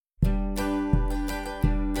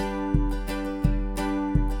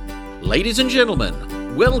Ladies and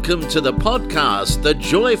gentlemen, welcome to the podcast, The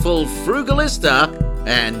Joyful Frugalista,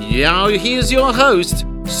 and now here's your host,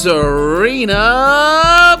 Serina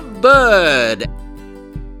Bird.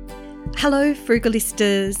 Hello,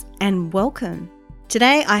 Frugalistas, and welcome.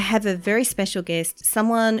 Today I have a very special guest,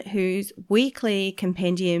 someone whose weekly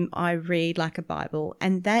compendium I read like a Bible,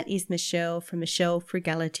 and that is Michelle from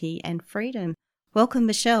Frugality and Freedom. Welcome,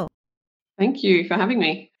 Michelle. Thank you for having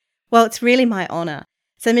me. Well, it's really my honour.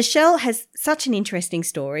 So Michelle has such an interesting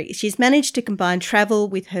story. She's managed to combine travel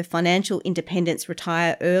with her financial independence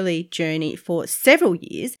retire early journey for several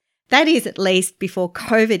years. That is at least before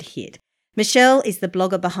COVID hit. Michelle is the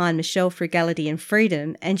blogger behind Frugality and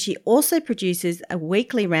Freedom, and she also produces a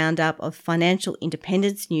weekly roundup of financial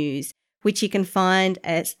independence news, which you can find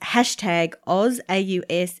at hashtag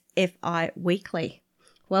AusAUSFI Weekly.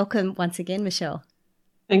 Welcome once again, Michelle.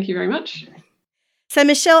 Thank you very much. So,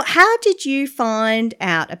 Michelle, how did you find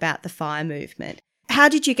out about the FIRE movement? How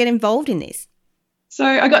did you get involved in this? So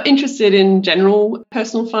I got interested in general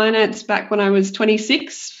personal finance back when I was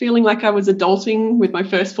 26, feeling like I was adulting with my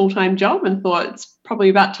first full-time job, and thought it's probably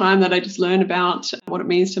about time that I just learn about what it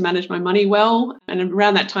means to manage my money well. And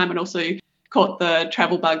around that time, I'd also caught the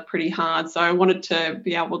travel bug pretty hard. So I wanted to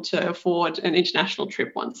be able to afford an international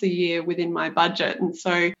trip once a year within my budget. And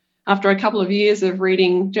so after a couple of years of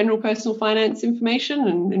reading general personal finance information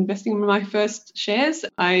and investing in my first shares,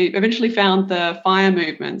 I eventually found the FIRE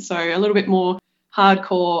movement. So a little bit more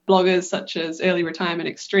hardcore bloggers such as Early Retirement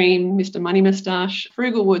Extreme, Mr. Money Moustache,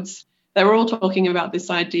 Frugal Woods, they were all talking about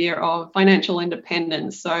this idea of financial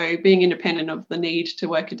independence. So being independent of the need to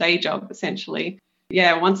work a day job, essentially.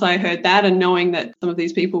 Yeah, once I heard that, and knowing that some of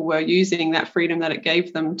these people were using that freedom that it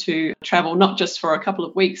gave them to travel, not just for a couple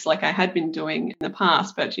of weeks like I had been doing in the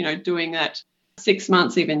past, but, doing that 6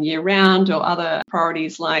 months, even year round, or other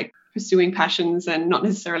priorities like pursuing passions and not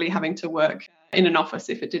necessarily having to work in an office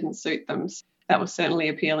if it didn't suit them. That was certainly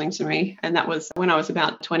appealing to me. And that was when I was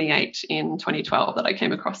about 28 in 2012 that I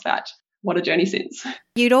came across that. What a journey since.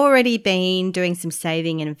 You'd already been doing some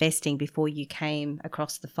saving and investing before you came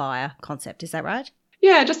across the FIRE concept, is that right?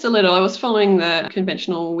 Yeah, just a little. I was following the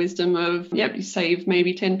conventional wisdom of, you save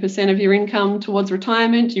maybe 10% of your income towards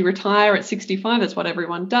retirement. You retire at 65. That's what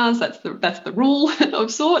everyone does. That's the rule of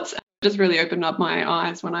sorts. It just really opened up my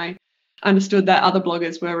eyes when I understood that other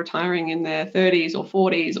bloggers were retiring in their 30s or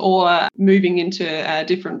 40s, or moving into a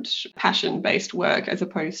different passion-based work as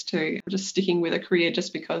opposed to just sticking with a career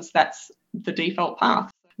just because that's the default path.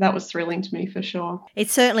 That was thrilling to me for sure. It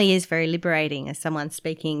certainly is very liberating as someone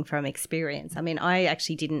speaking from experience. I mean, I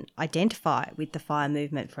actually didn't identify with the FIRE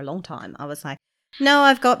movement for a long time. I was like, no,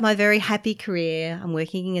 I've got my very happy career. I'm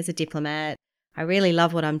working as a diplomat. I really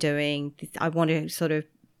love what I'm doing. I want to sort of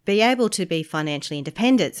be able to be financially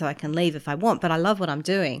independent so I can leave if I want, but I love what I'm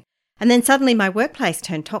doing. And then suddenly my workplace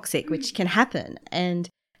turned toxic, which can happen. And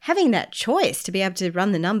having that choice to be able to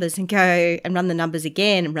run the numbers and go and run the numbers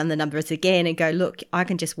again and run the numbers again and go, look, I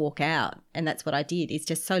can just walk out. And that's what I did. It's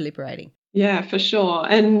just so liberating. Yeah, for sure.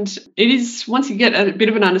 And it is, once you get a bit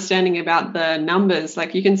of an understanding about the numbers,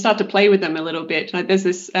 like you can start to play with them a little bit. Like there's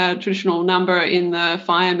this traditional number in the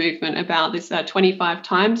FIRE movement about this 25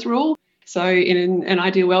 times rule. So in an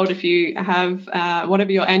ideal world, if you have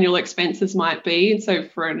whatever your annual expenses might be, and so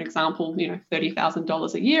for an example,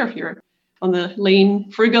 $30,000 a year if you're on the lean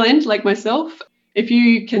frugal end like myself, if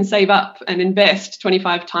you can save up and invest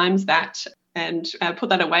 25 times that and put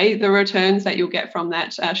that away, the returns that you'll get from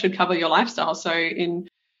that should cover your lifestyle. So in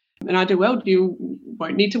an ideal world, you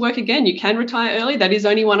won't need to work again. You can retire early. That is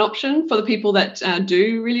only one option for the people that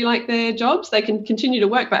do really like their jobs. They can continue to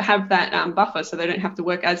work but have that buffer so they don't have to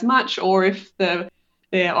work as much. Or if their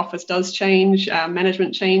office does change,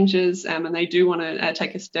 management changes, and they do want to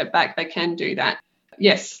take a step back, they can do that.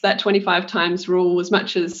 Yes, that 25 times rule, as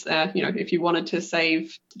much as, if you wanted to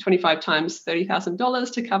save 25 times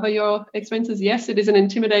 $30,000 to cover your expenses, yes, it is an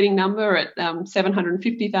intimidating number at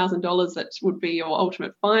 $750,000. That would be your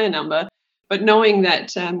ultimate FIRE number. But knowing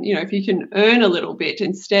that, if you can earn a little bit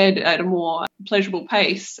instead at a more pleasurable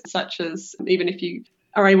pace, such as even if you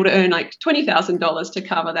are able to earn like $20,000 to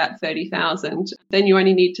cover that $30,000, then you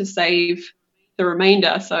only need to save the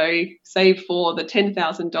remainder. So save for the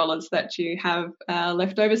 $10,000 that you have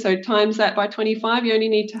left over. So times that by 25, you only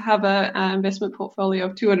need to have an investment portfolio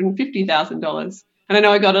of $250,000. And I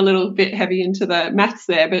know I got a little bit heavy into the maths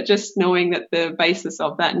there, but just knowing that the basis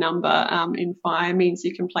of that number in FIRE means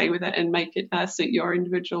you can play with it and make it suit your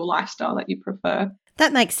individual lifestyle that you prefer.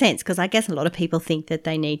 That makes sense, because I guess a lot of people think that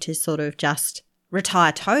they need to sort of just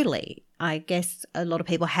retire totally. I guess a lot of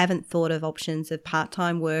people haven't thought of options of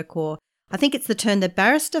part-time work or I think it's the term the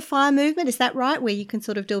barrister fire movement. Is that right? Where you can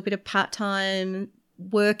sort of do a bit of part-time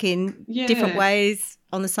work in different ways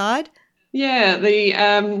on the side? Yeah, the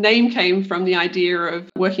name came from the idea of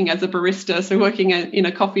working as a barista, so working in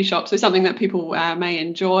a coffee shop. So something that people may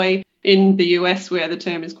enjoy. In the US, where the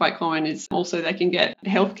term is quite common, is also they can get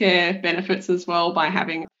healthcare benefits as well by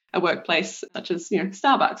having a workplace such as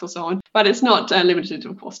Starbucks or so on. But it's not limited,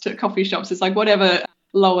 of course, to coffee shops. It's like whatever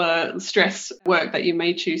lower stress work that you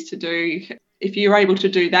may choose to do. If you're able to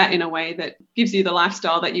do that in a way that gives you the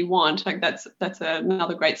lifestyle that you want, like that's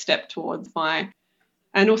another great step towards fire.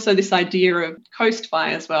 And also this idea of coast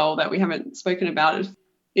fire as well that we haven't spoken about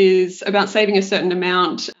is about saving a certain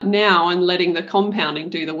amount now and letting the compounding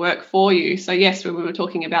do the work for you. So yes, when we were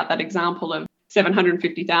talking about that example of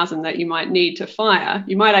 750,000 that you might need to fire,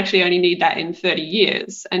 you might actually only need that in 30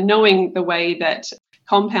 years. And knowing the way that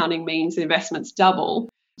compounding means investments double,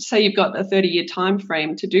 say you've got a 30-year time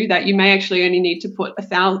frame to do that, you may actually only need to put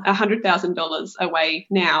 $100,000 away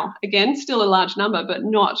now. Again, still a large number, but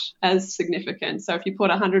not as significant. So if you put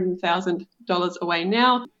 $100,000 away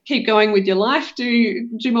now, keep going with your life, do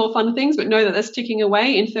more fun things, but know that that's ticking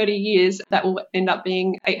away. In 30 years, that will end up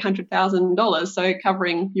being $800,000, so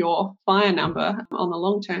covering your fire number on the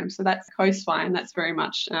long term. So that's coast fire, and that's very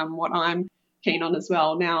much what I'm keen on as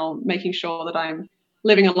well. Now, making sure that I'm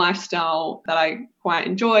living a lifestyle that I quite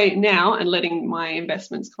enjoy now and letting my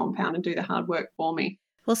investments compound and do the hard work for me.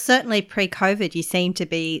 Well, certainly pre-COVID, you seem to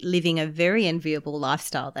be living a very enviable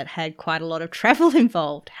lifestyle that had quite a lot of travel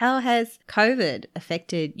involved. How has COVID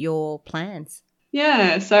affected your plans?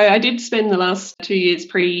 Yeah, so I did spend the last 2 years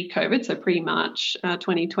pre-COVID, so pre-March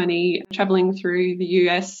 2020, traveling through the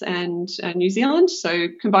US and New Zealand. So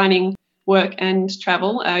combining work and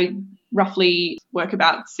travel. I roughly work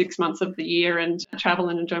about 6 months of the year and travel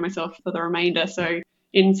and enjoy myself for the remainder. So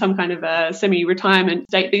in some kind of a semi-retirement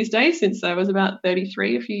state these days, since I was about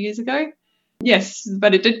 33 a few years ago. Yes,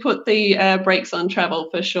 but it did put the brakes on travel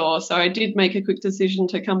for sure. So I did make a quick decision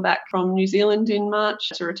to come back from New Zealand in March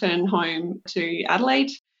to return home to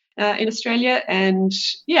Adelaide in Australia. And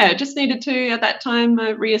yeah, just needed to, at that time,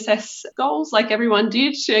 reassess goals like everyone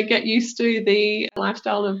did, to get used to the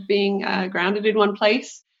lifestyle of being grounded in one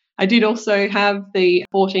place. I did also have the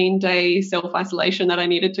 14-day self-isolation that I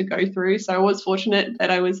needed to go through. So I was fortunate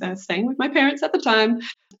that I was staying with my parents at the time,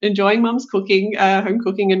 enjoying mum's cooking, home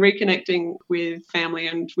cooking, and reconnecting with family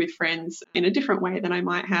and with friends in a different way than I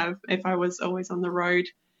might have if I was always on the road.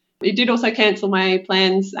 It did also cancel my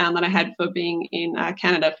plans that I had for being in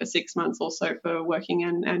Canada for 6 months, also for working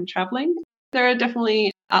and traveling. There are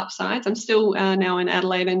definitely upsides. I'm still now in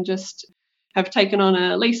Adelaide and just have taken on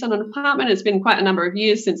a lease on an apartment. It's been quite a number of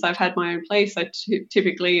years since I've had my own place. I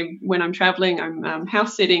typically, when I'm traveling, I'm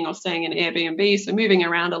house sitting or staying in Airbnb, so moving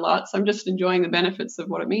around a lot. So I'm just enjoying the benefits of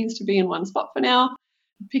what it means to be in one spot for now.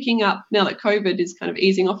 Picking up, now that COVID is kind of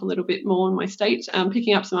easing off a little bit more in my state,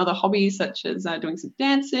 picking up some other hobbies such as doing some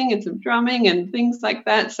dancing and some drumming and things like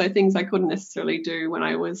that. So things I couldn't necessarily do when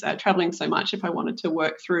I was traveling so much if I wanted to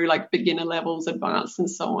work through like beginner levels, advanced and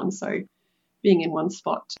so on. So being in one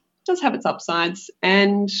spot does have its upsides,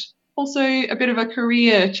 and also a bit of a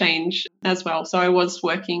career change as well. So I was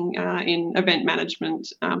working in event management,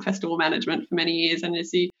 festival management for many years, and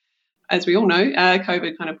as we all know,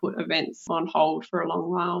 COVID kind of put events on hold for a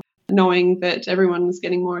long while. Knowing that everyone's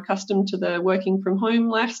getting more accustomed to the working from home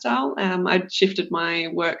lifestyle, I'd shifted my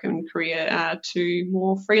work and career to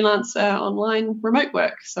more freelance online remote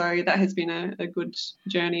work. So that has been a good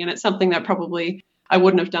journey, and it's something that probably I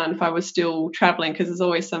wouldn't have done if I was still traveling, because there's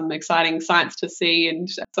always some exciting sights to see, and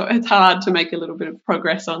so it's hard to make a little bit of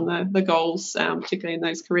progress on the goals, particularly in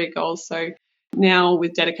those career goals. So now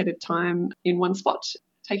with dedicated time in one spot,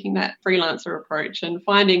 taking that freelancer approach and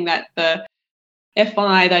finding that the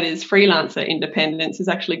FI, that is freelancer independence, is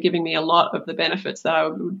actually giving me a lot of the benefits that I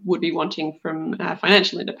would be wanting from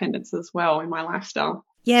financial independence as well in my lifestyle.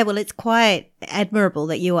 Yeah, well, it's quite admirable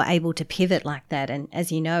that you were able to pivot like that. And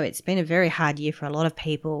as you know, it's been a very hard year for a lot of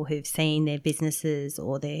people who've seen their businesses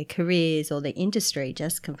or their careers or their industry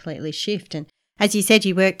just completely shift. And as you said,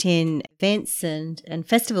 you worked in events and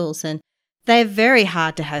festivals, and they're very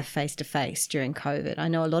hard to have face-to-face during COVID. I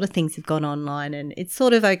know a lot of things have gone online, and it's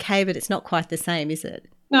sort of okay, but it's not quite the same, is it?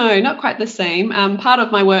 No, not quite the same. Part of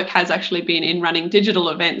my work has actually been in running digital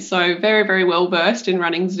events, so very, very well versed in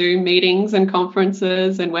running Zoom meetings and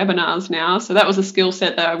conferences and webinars now. So that was a skill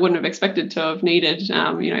set that I wouldn't have expected to have needed,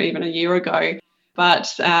 even a year ago.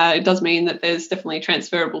 But it does mean that there's definitely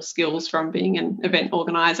transferable skills from being an event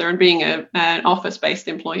organizer and being an office-based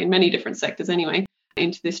employee in many different sectors anyway.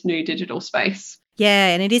 into this new digital space. Yeah,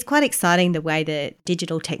 and it is quite exciting the way that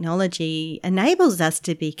digital technology enables us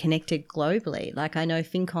to be connected globally. Like I know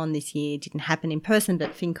FinCon this year didn't happen in person,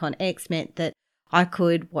 but FinCon X meant that I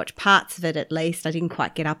could watch parts of it at least. I didn't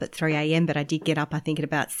quite get up at 3 a.m, but I did get up, I think, at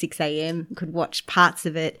about 6 a.m, could watch parts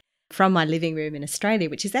of it from my living room in Australia,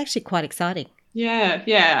 which is actually quite exciting. Yeah.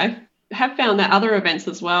 I have found that other events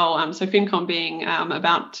as well. So FinCon being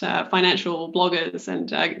about financial bloggers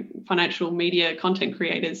and financial media content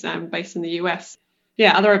creators based in the US.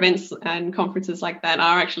 Yeah, other events and conferences like that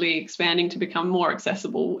are actually expanding to become more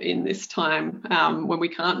accessible in this time when we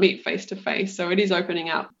can't meet face to face. So it is opening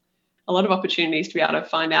up a lot of opportunities to be able to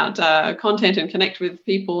find out content and connect with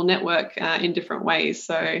people, network in different ways.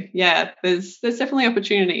 So yeah, there's definitely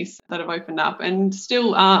opportunities that have opened up and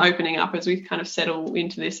still are opening up as we kind of settle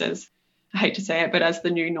into this as, I hate to say it, but as the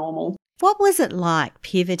new normal. What was it like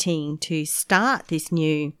pivoting to start this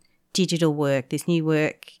new digital work, this new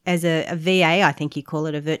work as a VA, I think you call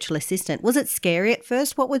it, a virtual assistant? Was it scary at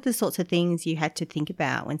first? What were the sorts of things you had to think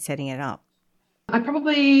about when setting it up? I'm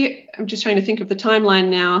just trying to think of the timeline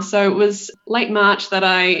now. So it was late March that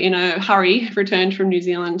I, in a hurry, returned from New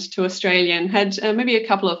Zealand to Australia and had maybe a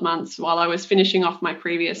couple of months while I was finishing off my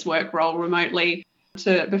previous work role remotely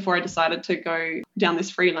before I decided to go down this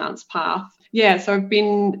freelance path. Yeah, so I've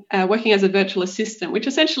been working as a virtual assistant, which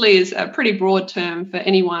essentially is a pretty broad term for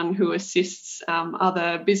anyone who assists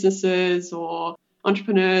other businesses or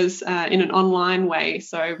entrepreneurs in an online way,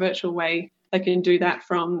 so virtual way. They can do that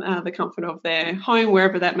from the comfort of their home,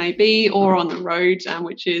 wherever that may be, or on the road,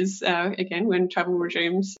 which is, again, when travel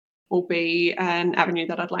resumes, will be an avenue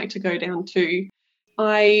that I'd like to go down to.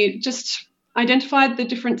 I just identified the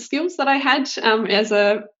different skills that I had as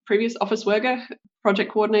a previous office worker,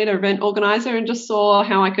 project coordinator, event organizer, and just saw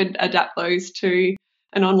how I could adapt those to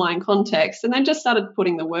an online context, and then just started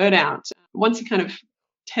putting the word out. Once you kind of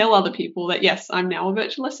tell other people that, yes, I'm now a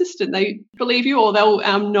virtual assistant, they believe you, or they'll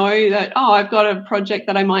know that, oh, I've got a project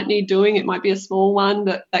that I might need doing. It might be a small one,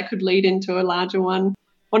 but that could lead into a larger one.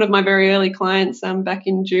 One of my very early clients back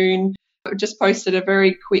in June just posted a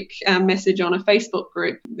very quick message on a Facebook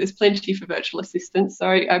group. There's plenty for virtual assistants. So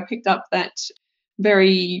I picked up that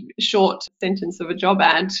very short sentence of a job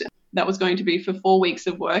ad that was going to be for 4 weeks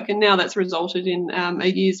of work. And now that's resulted in a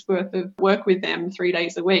year's worth of work with them 3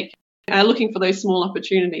 days a week. Looking for those small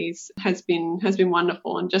opportunities has been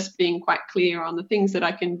wonderful, and just being quite clear on the things that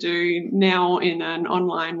I can do now in an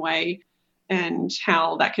online way and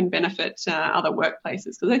how that can benefit other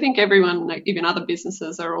workplaces. Because I think everyone, like even other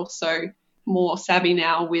businesses, are also more savvy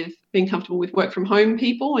now with being comfortable with work from home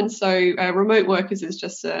people. And so remote workers is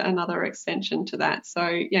just another extension to that. So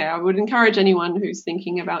yeah, I would encourage anyone who's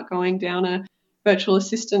thinking about going down a virtual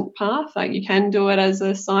assistant path. Like, you can do it as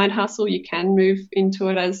a side hustle. You can move into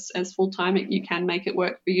it as full-time. You can make it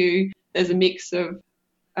work for you. There's a mix of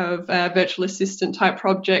virtual assistant type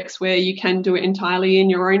projects where you can do it entirely in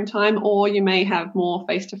your own time, or you may have more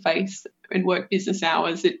face-to-face and work business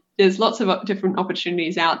hours. There's lots of different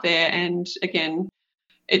opportunities out there. And again,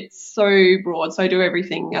 it's so broad. So I do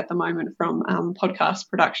everything at the moment from podcast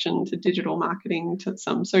production to digital marketing to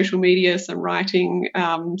some social media, some writing,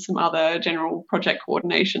 some other general project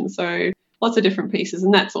coordination. So lots of different pieces.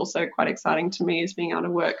 And that's also quite exciting to me, is being able to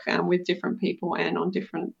work with different people and on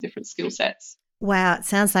different skill sets. Wow, it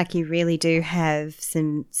sounds like you really do have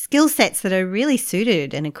some skill sets that are really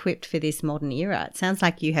suited and equipped for this modern era. It sounds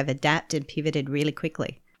like you have adapted, pivoted really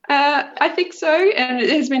quickly. I think so. And it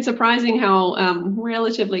has been surprising how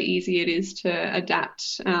relatively easy it is to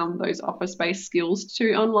adapt those office-based skills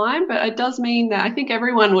to online. But it does mean that I think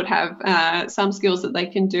everyone would have some skills that they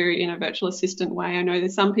can do in a virtual assistant way. I know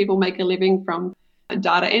that some people make a living from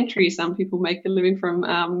data entry. Some people make a living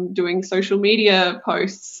from doing social media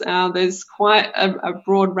posts. There's quite a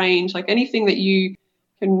broad range, like anything that you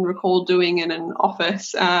can recall doing in an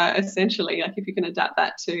office, essentially. Like, if you can adapt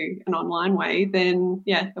that to an online way, then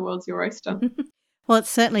yeah, the world's your oyster. Well, it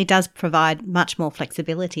certainly does provide much more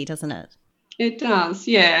flexibility, doesn't it? It does,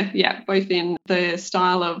 yeah, both in the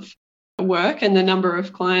style of work and the number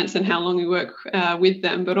of clients and how long we work with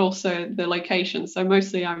them, but also the location. So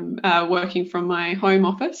mostly I'm working from my home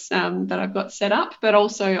office that I've got set up, but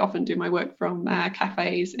also often do my work from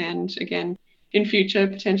cafes, and again, in future,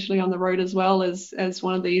 potentially on the road as well, as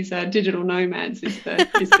one of these digital nomads is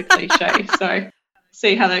the cliche. So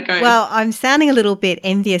see how that goes. Well, I'm sounding a little bit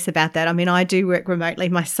envious about that. I mean, I do work remotely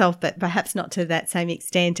myself, but perhaps not to that same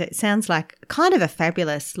extent. It sounds like kind of a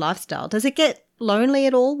fabulous lifestyle. Does it get lonely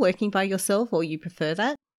at all working by yourself, or you prefer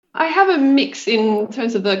that? I have a mix in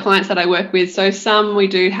terms of the clients that I work with. So some we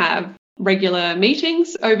do have regular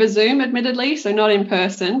meetings over Zoom, admittedly, so not in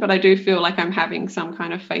person, but I do feel like I'm having some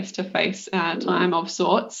kind of face-to-face time of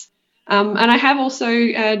sorts. And I have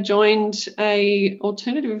also joined a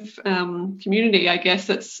alternative community, I guess,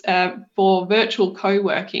 that's for virtual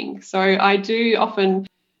co-working. So I do often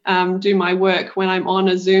do my work when I'm on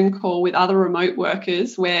a Zoom call with other remote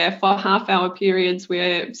workers, where for half-hour periods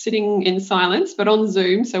we're sitting in silence, but on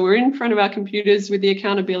Zoom. So we're in front of our computers with the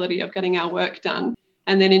accountability of getting our work done.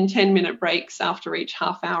 And then in 10-minute breaks after each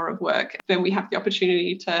half hour of work, then we have the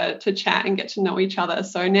opportunity to chat and get to know each other.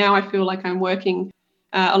 So now I feel like I'm working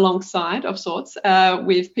alongside of sorts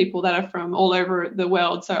with people that are from all over the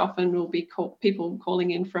world. So often we'll be people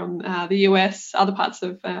calling in from the US, other parts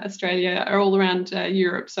of Australia, or all around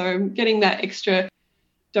Europe. So I'm getting that extra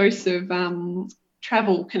dose of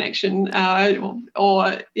travel connection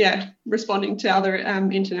responding to other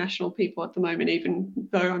international people at the moment, even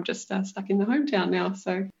though I'm just stuck in the hometown now.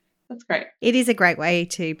 So that's great. It is a great way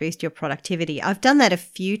to boost your productivity. I've done that a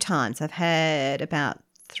few times. I've had about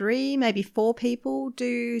 3, maybe 4 people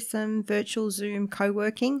do some virtual Zoom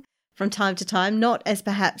co-working from time to time, not as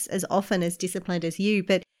perhaps as often as disciplined as you,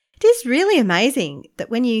 but it is really amazing that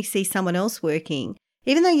when you see someone else working,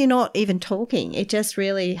 even though you're not even talking, it just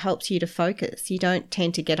really helps you to focus. You don't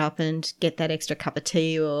tend to get up and get that extra cup of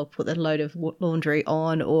tea or put the load of laundry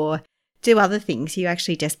on or do other things. You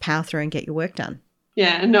actually just power through and get your work done.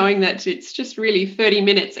 Yeah, and knowing that it's just really 30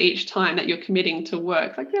 minutes each time that you're committing to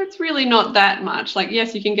work. Like, that's really not that much. Like,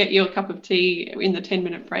 yes, you can get your cup of tea in the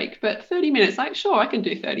 10-minute break, but 30 minutes, like, sure, I can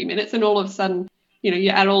do 30 minutes. And all of a sudden, you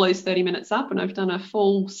add all those 30 minutes up, and I've done a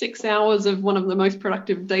full 6 hours of one of the most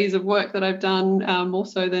productive days of work that I've done, more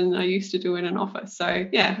so than I used to do in an office. So,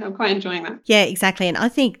 yeah, I'm quite enjoying that. Yeah, exactly. And I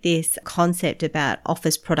think this concept about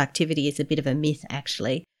office productivity is a bit of a myth,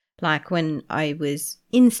 actually. Like when I was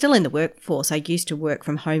still in the workforce, I used to work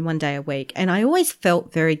from home one day a week, and I always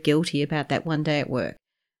felt very guilty about that one day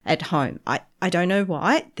at home. I don't know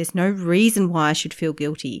why. There's no reason why I should feel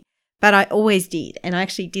guilty. But I always did, and I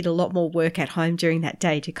actually did a lot more work at home during that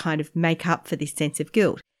day to kind of make up for this sense of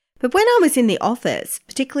guilt. But when I was in the office,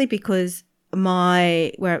 particularly because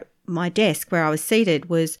my desk where I was seated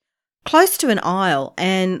was close to an aisle,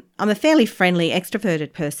 and I'm a fairly friendly,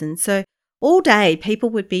 extroverted person, so all day people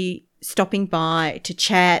would be stopping by to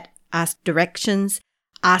chat, ask directions,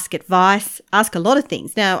 ask advice, ask a lot of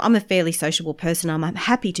things. Now, I'm a fairly sociable person. I'm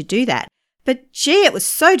happy to do that. But gee, it was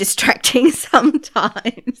so distracting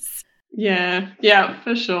sometimes. Yeah,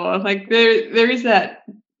 for sure. Like there is that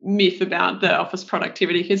myth about the office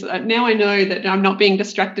productivity, because now I know that I'm not being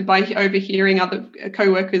distracted by overhearing other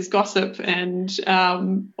co-workers gossip and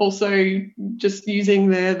also just using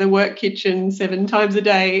the work kitchen 7 times a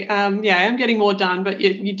day. I'm getting more done, but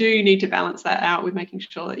you do need to balance that out with making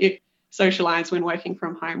sure that you socialize when working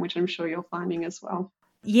from home, which I'm sure you're finding as well.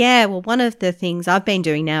 Yeah, well, one of the things I've been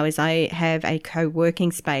doing now is I have a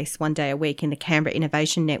co-working space one day a week in the Canberra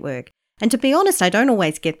Innovation Network. And to be honest, I don't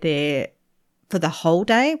always get there for the whole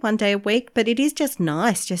day, one day a week, but it is just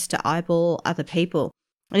nice just to eyeball other people.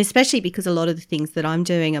 And especially because a lot of the things that I'm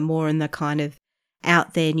doing are more in the kind of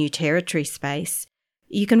out there new territory space.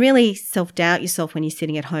 You can really self-doubt yourself when you're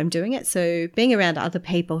sitting at home doing it. So being around other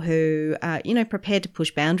people who are, prepared to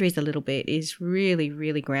push boundaries a little bit is really,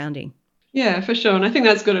 really grounding. Yeah, for sure. And I think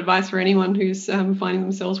that's good advice for anyone who's finding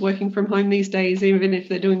themselves working from home these days, even if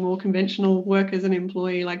they're doing more conventional work as an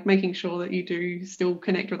employee, like making sure that you do still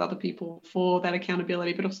connect with other people for that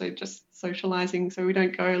accountability, but also just socializing so we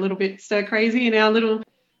don't go a little bit stir crazy in our little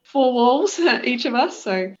 4 walls, each of us.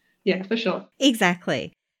 So yeah, for sure.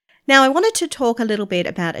 Exactly. Now, I wanted to talk a little bit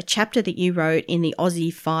about a chapter that you wrote in the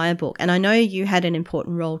Aussie Fire book. And I know you had an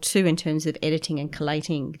important role too in terms of editing and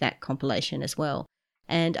collating that compilation as well.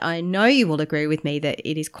 And I know you will agree with me that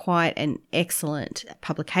it is quite an excellent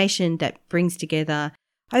publication that brings together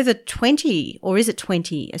over 20, or is it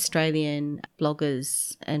 20 Australian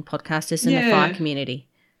bloggers and podcasters in the fire community.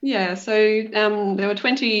 Yeah, so there were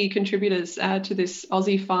 20 contributors to this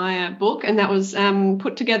Aussie Fire book, and that was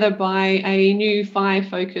put together by a new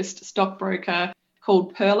fire-focused stockbroker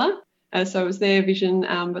called Perla. So it was their vision,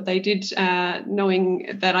 but they did,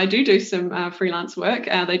 knowing that I do some freelance work,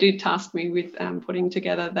 they did task me with putting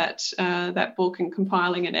together that book and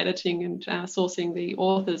compiling and editing and sourcing the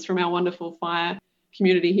authors from our wonderful fire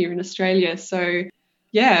community here in Australia. So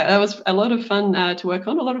yeah, that was a lot of fun to work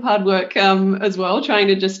on, a lot of hard work as well, trying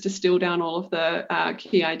to just distill down all of the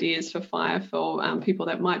key ideas for fire for people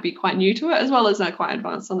that might be quite new to it, as well as quite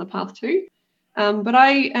advanced on the path too. But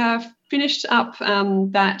I finished up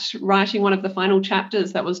that writing one of the final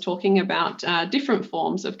chapters that was talking about different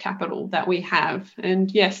forms of capital that we have.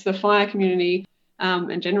 And yes, the fire community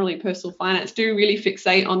and generally personal finance do really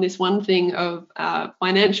fixate on this one thing of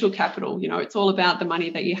financial capital. It's all about the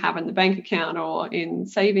money that you have in the bank account or in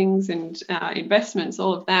savings and investments,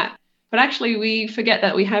 all of that. But actually, we forget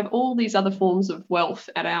that we have all these other forms of wealth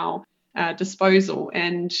at our disposal.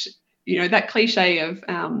 And, that cliche of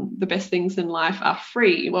the best things in life are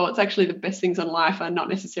free. Well, it's actually the best things in life are not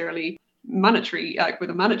necessarily monetary, with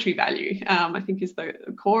a monetary value, I think is the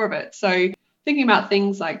core of it. So thinking about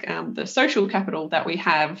things like the social capital that we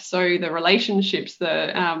have, so the relationships,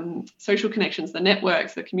 the social connections, the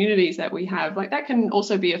networks, the communities that we have, like that can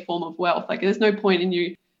also be a form of wealth. Like there's no point in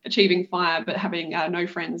you achieving FIRE but having no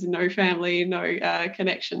friends, no family, no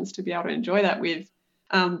connections to be able to enjoy that with.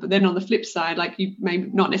 But then on the flip side, like you may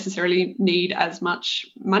not necessarily need as much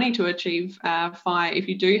money to achieve FIRE if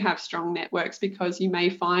you do have strong networks, because you may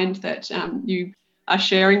find that you are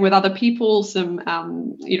sharing with other people some,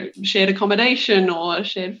 shared accommodation or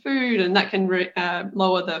shared food, and that can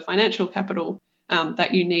lower the financial capital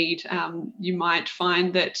that you need. You might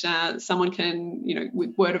find that someone can,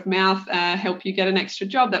 with word of mouth, help you get an extra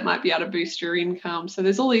job that might be able to boost your income. So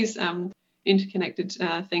there's all these interconnected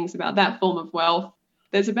things about that form of wealth.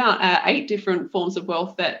 There's about 8 different forms of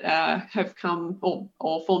wealth that have come,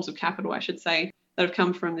 or forms of capital, I should say, that have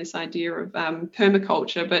come from this idea of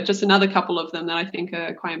permaculture. But just another couple of them that I think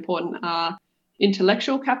are quite important are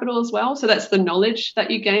intellectual capital as well. So that's the knowledge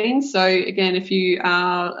that you gain. So again, if you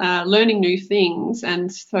are learning new things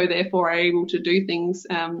and so therefore are able to do things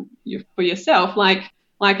for yourself, like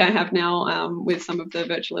I have now with some of the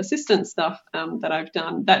virtual assistant stuff that I've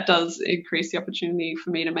done, that does increase the opportunity for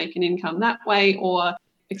me to make an income that way. Or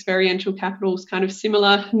experiential capital is kind of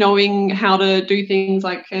similar, knowing how to do things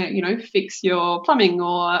like, fix your plumbing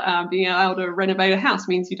or being able to renovate a house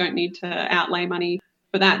means you don't need to outlay money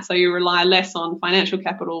for that. So you rely less on financial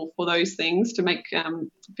capital for those things to make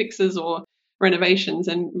fixes or renovations,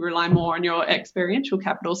 and rely more on your experiential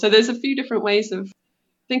capital. So there's a few different ways of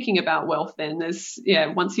thinking about wealth then. There's,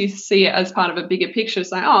 once you see it as part of a bigger picture,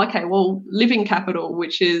 it's like, oh, okay, well, living capital,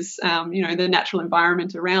 which is, the natural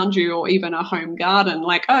environment around you, or even a home garden,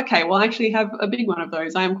 like, okay, well, I actually have a big one of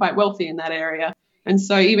those. I am quite wealthy in that area. And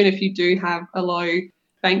so even if you do have a low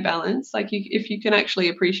bank balance, like if you can actually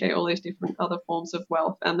appreciate all these different other forms of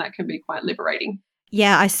wealth, and that can be quite liberating.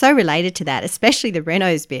 Yeah, I so related to that, especially the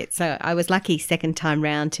renos bit. So I was lucky second time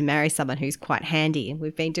round to marry someone who's quite handy, and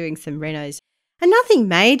we've been doing some renos. And nothing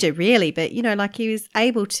major really, but, like he was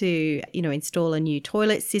able to, install a new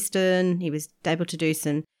toilet system. He was able to do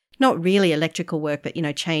some, not really electrical work, but,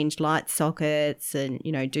 change light sockets and,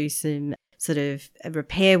 do some sort of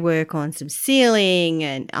repair work on some ceiling.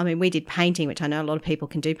 And I mean, we did painting, which I know a lot of people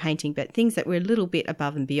can do painting, but things that were a little bit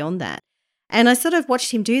above and beyond that. And I sort of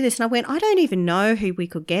watched him do this and I went, I don't even know who we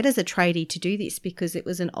could get as a tradie to do this, because it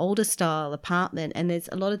was an older style apartment and there's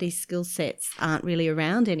a lot of these skill sets aren't really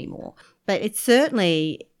around anymore. But it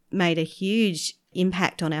certainly made a huge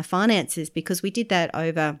impact on our finances, because we did that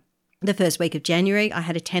over the first week of January. I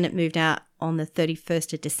had a tenant moved out on the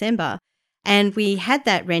 31st of December and we had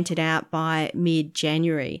that rented out by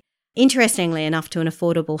mid-January. Interestingly enough, to an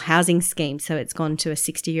affordable housing scheme. So it's gone to a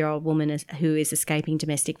 60-year-old woman who is escaping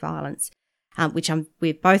domestic violence. Which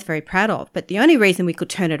we're both very proud of. But the only reason we could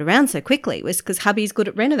turn it around so quickly was because hubby's good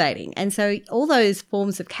at renovating. And so all those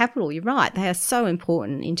forms of capital, you're right, they are so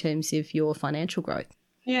important in terms of your financial growth.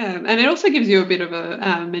 Yeah, and it also gives you a bit of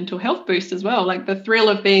a mental health boost as well, like the thrill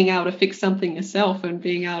of being able to fix something yourself and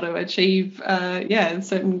being able to achieve,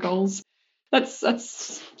 certain goals.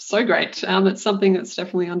 That's so great. It's something that's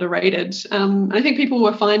definitely underrated. I think people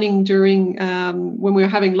were finding during when we were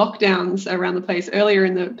having lockdowns around the place earlier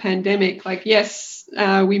in the pandemic, like, yes,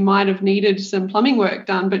 we might have needed some plumbing work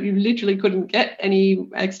done, but you literally couldn't get any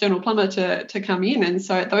external plumber to come in. And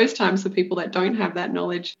so at those times, the people that don't have that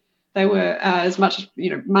knowledge, they were as much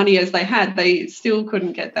money as they had, they still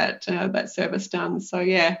couldn't get that service done. So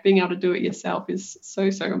yeah, being able to do it yourself is so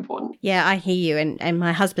important. Yeah, I hear you. And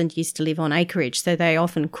my husband used to live on acreage, so they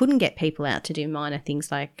often couldn't get people out to do minor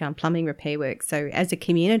things like plumbing repair work. So as a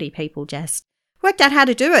community, people just worked out how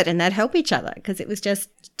to do it, and they'd help each other, because it was just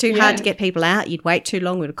too hard to get people out. You'd wait too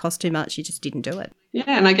long, it would cost too much. You just didn't do it. Yeah,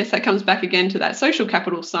 and I guess that comes back again to that social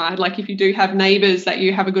capital side. Like if you do have neighbours that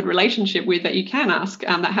you have a good relationship with that you can ask,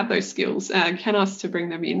 that have those skills, can ask to bring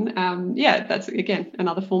them in. That's, again,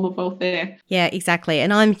 another form of wealth there. Yeah, exactly.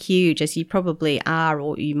 And I'm huge, as you probably are,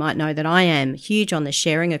 or you might know that I am, huge on the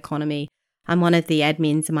sharing economy. I'm one of the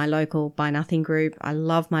admins in my local Buy Nothing group. I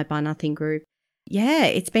love my Buy Nothing group. Yeah,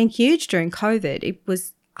 it's been huge during COVID. It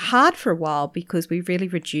was hard for a while because we really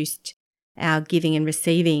reduced our giving and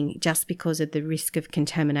receiving just because of the risk of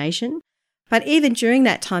contamination. But even during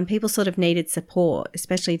that time, people sort of needed support,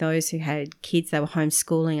 especially those who had kids they were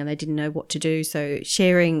homeschooling and they didn't know what to do. So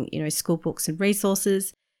sharing, school books and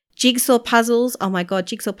resources. Jigsaw puzzles. Oh my God,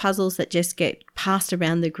 jigsaw puzzles that just get passed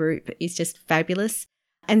around the group is just fabulous.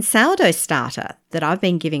 And sourdough starter that I've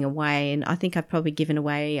been giving away, and I think I've probably given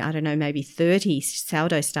away, I don't know, maybe 30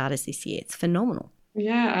 sourdough starters this year. It's phenomenal.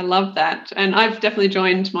 Yeah, I love that. And I've definitely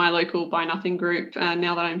joined my local Buy Nothing group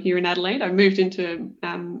now that I'm here in Adelaide. I moved into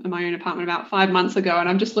my own apartment about 5 months ago, and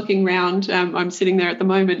I'm just looking around. I'm sitting there at the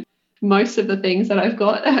moment. Most of the things that I've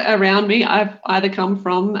got around me, I've either come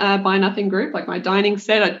from Buy Nothing group, like my dining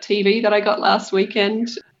set, a TV that I got last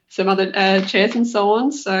weekend, some other chairs and so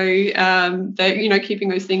on. So they're, keeping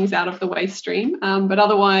those things out of the waste stream. But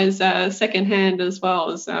otherwise, secondhand as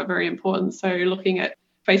well is very important. So looking at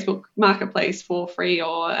Facebook Marketplace for free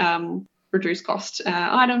or reduced cost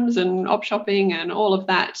items and op shopping and all of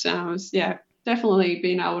that. Definitely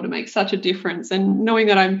being able to make such a difference. And knowing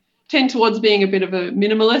that I tend towards being a bit of a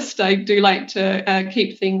minimalist, I do like to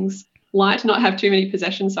keep things light, not have too many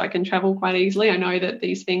possessions so I can travel quite easily. I know that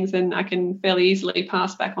these things then I can fairly easily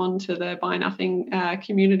pass back on to the Buy Nothing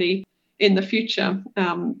community in the future.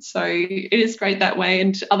 So it is great that way.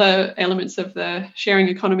 And other elements of the sharing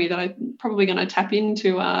economy that I'm probably going to tap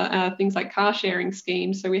into are things like car sharing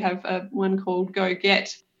schemes. So we have one called Go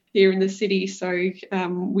Get here in the city. So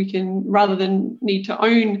we can, rather than need to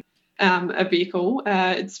own a vehicle,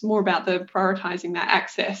 it's more about the prioritising that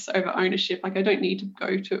access over ownership. Like I don't need to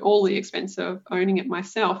go to all the expense of owning it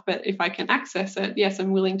myself, but if I can access it, yes,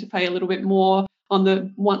 I'm willing to pay a little bit more on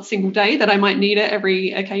the one single day that I might need it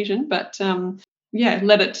every occasion. But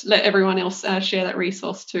let everyone else share that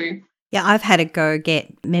resource too. Yeah, I've had a Go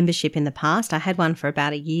Get membership in the past. I had one for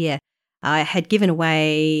about a year. I had given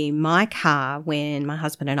away my car when my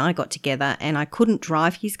husband and I got together, and I couldn't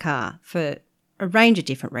drive his car for a range of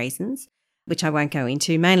different reasons, which I won't go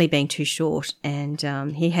into, mainly being too short. And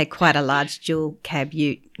he had quite a large dual cab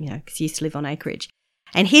ute, because he used to live on acreage.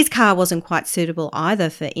 And his car wasn't quite suitable either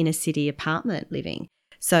for inner city apartment living.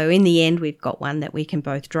 So in the end, we've got one that we can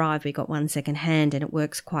both drive. We got one second hand and it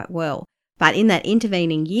works quite well. But in that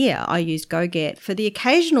intervening year, I used GoGet for the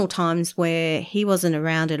occasional times where he wasn't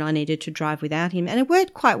around and I needed to drive without him. And it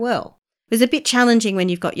worked quite well. It was a bit challenging when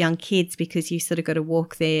you've got young kids because you sort of got to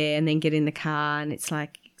walk there and then get in the car. And it's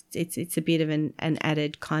like, it's a bit of an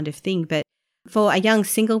added kind of thing. But for a young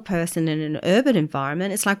single person in an urban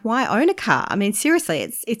environment, it's like, why own a car? I mean, seriously,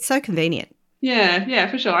 it's so convenient. Yeah,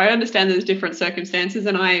 for sure. I understand there's different circumstances,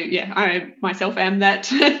 and I myself am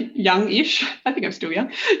that youngish. I think I'm still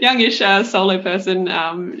youngish solo person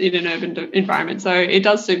in an urban environment. So it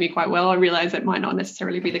does suit me quite well. I realise that might not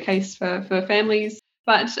necessarily be the case for families,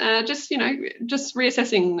 but just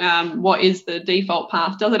reassessing what is the default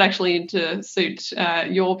path. Does it actually need to suit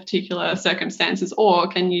your particular circumstances, or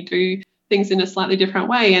can you do things in a slightly different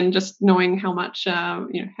way? And just knowing how much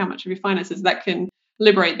of your finances that can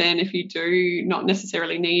liberate then if you do not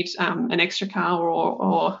necessarily need an extra car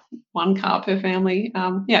or one car per family.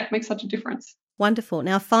 It makes such a difference. Wonderful.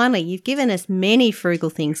 Now, finally, you've given us many frugal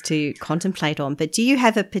things to contemplate on, but do you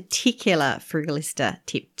have a particular Frugalista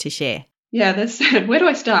tip to share? Yeah, where do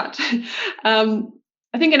I start?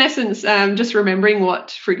 I think in essence, just remembering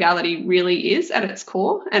what frugality really is at its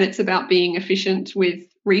core, and it's about being efficient with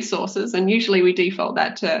resources, and usually we default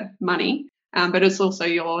that to money. But it's also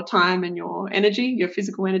your time and your energy, your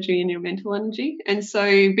physical energy and your mental energy. And so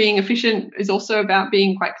being efficient is also about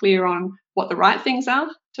being quite clear on what the right things are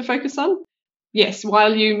to focus on. Yes,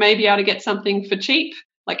 while you may be able to get something for cheap,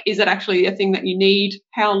 like, is it actually a thing that you need?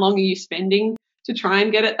 How long are you spending to try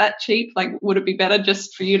and get it that cheap? Like, would it be better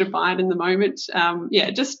just for you to buy it in the moment?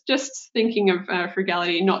 Just thinking of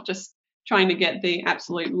frugality, not just trying to get the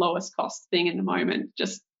absolute lowest cost thing in the moment,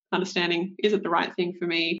 just understanding, is it the right thing for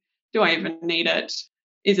me? Do I even need it?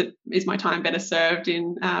 Is my time better served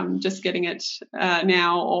in just getting it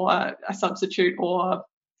now, or a substitute, or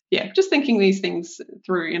just thinking these things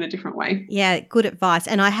through in a different way. Yeah, good advice.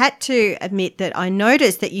 And I had to admit that I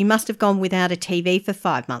noticed that you must have gone without a TV for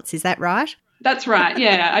 5 months. Is that right? That's right.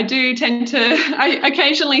 Yeah, I do tend to. I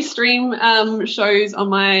occasionally stream shows on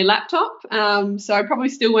my laptop, so I probably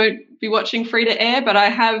still won't be watching free to air, but I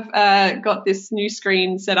have got this new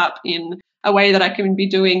screen set up in a way that I can be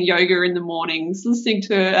doing yoga in the mornings, listening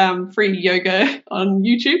to free yoga on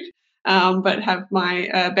YouTube, but have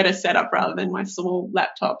my better setup rather than my small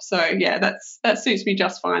laptop. So that suits me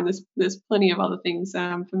just fine. There's plenty of other things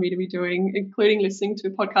for me to be doing, including listening to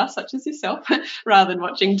podcasts such as yourself, rather than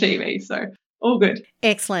watching TV. So all good.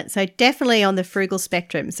 Excellent. So definitely on the frugal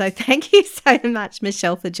spectrum. So thank you so much,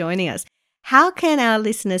 Michelle, for joining us. How can our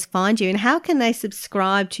listeners find you, and how can they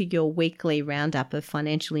subscribe to your weekly roundup of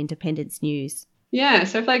financial independence news? Yeah,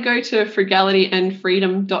 so if they go to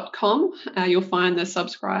frugalityandfreedom.com, you'll find the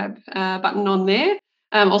subscribe button on there.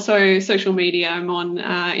 Also, social media, I'm on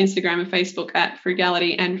Instagram and Facebook at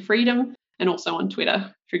Frugality and Freedom, and also on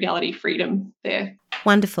Twitter, Frugality Freedom there.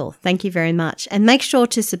 Wonderful. Thank you very much. And make sure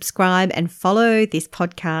to subscribe and follow this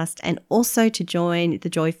podcast, and also to join the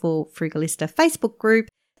Joyful Frugalista Facebook group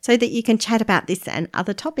so that you can chat about this and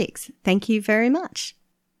other topics. Thank you very much.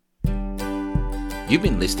 You've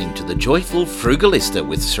been listening to The Joyful Frugalista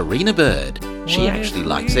with Serina Bird. She actually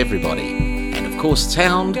likes everybody. And of course,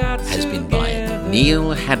 sound has been by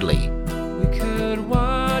Neil Hadley. We could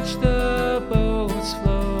watch the boats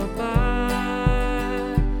float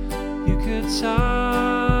by. You could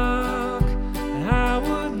talk, and I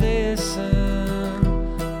would listen.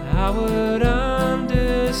 I would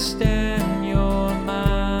understand your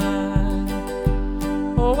mind.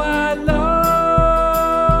 Oh, I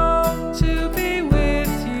love to be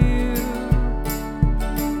with you,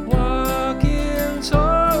 walking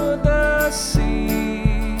toward the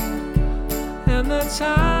sea, and the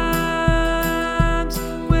times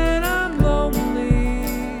when I'm lonely,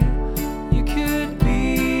 you could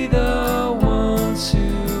be the one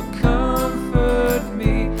to comfort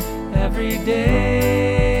me every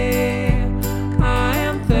day. I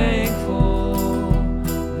am thankful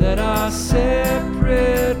that our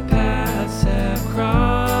separate paths have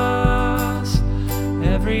crossed.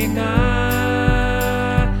 Every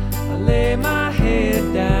night I lay my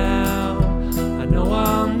head down, I know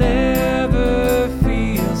I'll never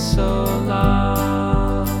feel so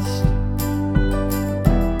lost.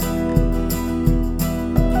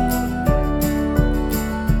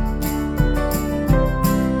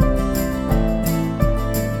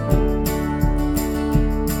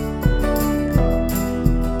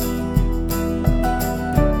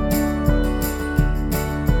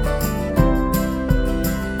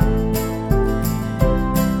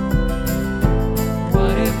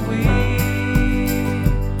 What if we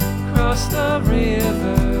cross the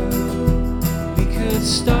river? We could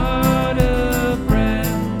start a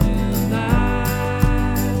brand new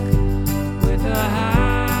life with a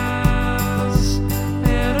house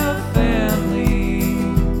and a family.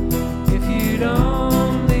 If you'd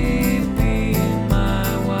only be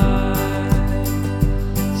my wife.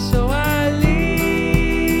 So I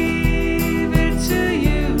leave it to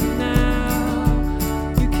you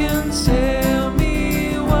now. You can tell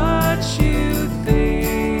me what you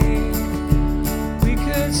think. We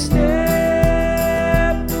could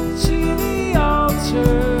step to the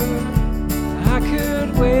altar. I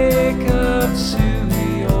could wake up to